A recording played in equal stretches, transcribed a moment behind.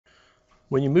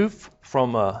When you move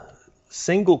from a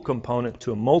single component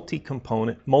to a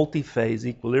multi-component, multi-phase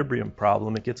equilibrium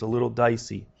problem, it gets a little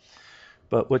dicey.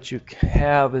 But what you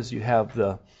have is you have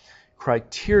the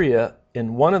criteria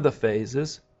in one of the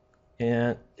phases,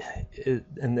 and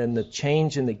then the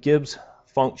change in the Gibbs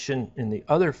function in the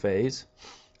other phase,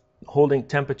 holding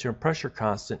temperature and pressure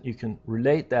constant. You can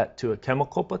relate that to a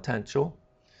chemical potential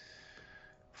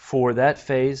for that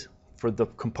phase for the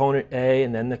component A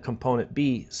and then the component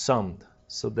B summed.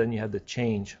 So then you have the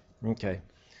change. Okay.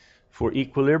 For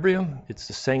equilibrium, it's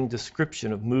the same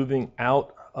description of moving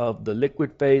out of the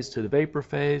liquid phase to the vapor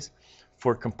phase.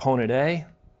 For component A,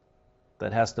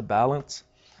 that has to balance,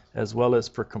 as well as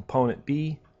for component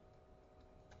B.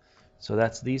 So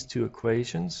that's these two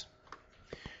equations.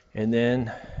 And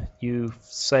then you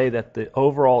say that the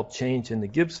overall change in the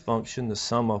Gibbs function, the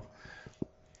sum of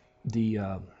the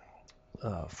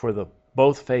for the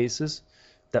both phases,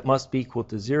 that must be equal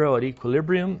to 0 at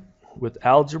equilibrium. With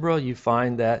algebra, you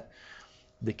find that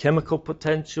the chemical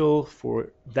potential for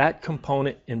that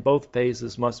component in both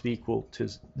phases must be equal to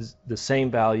the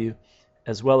same value,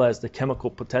 as well as the chemical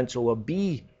potential of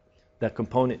B, that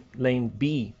component named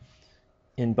B,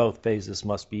 in both phases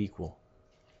must be equal.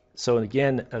 So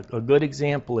again, a good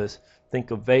example is, think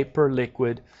of vapor,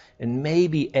 liquid, and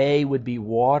maybe A would be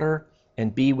water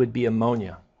and B would be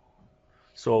ammonia.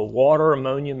 So a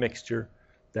water-ammonia mixture,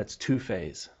 that's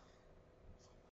two-phase.